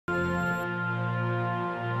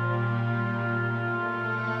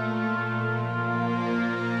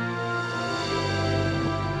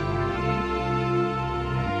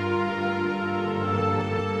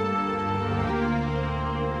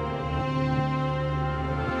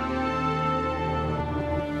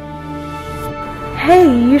Hey,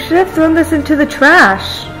 you should have thrown this into the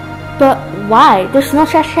trash. But why? There's no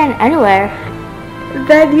trash can anywhere.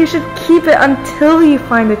 Then you should keep it until you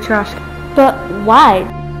find the trash can. But why?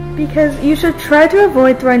 Because you should try to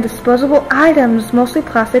avoid throwing disposable items, mostly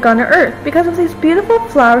plastic, on the earth because of these beautiful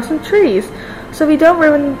flowers and trees. So we don't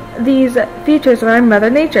ruin these features of our Mother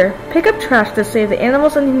Nature. Pick up trash to save the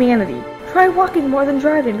animals and humanity. Try walking more than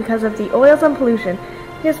driving because of the oils and pollution.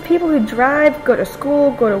 Because people who drive, go to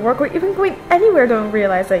school, go to work, or even going anywhere don't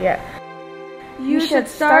realize that yet. You should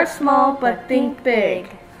start small but think big.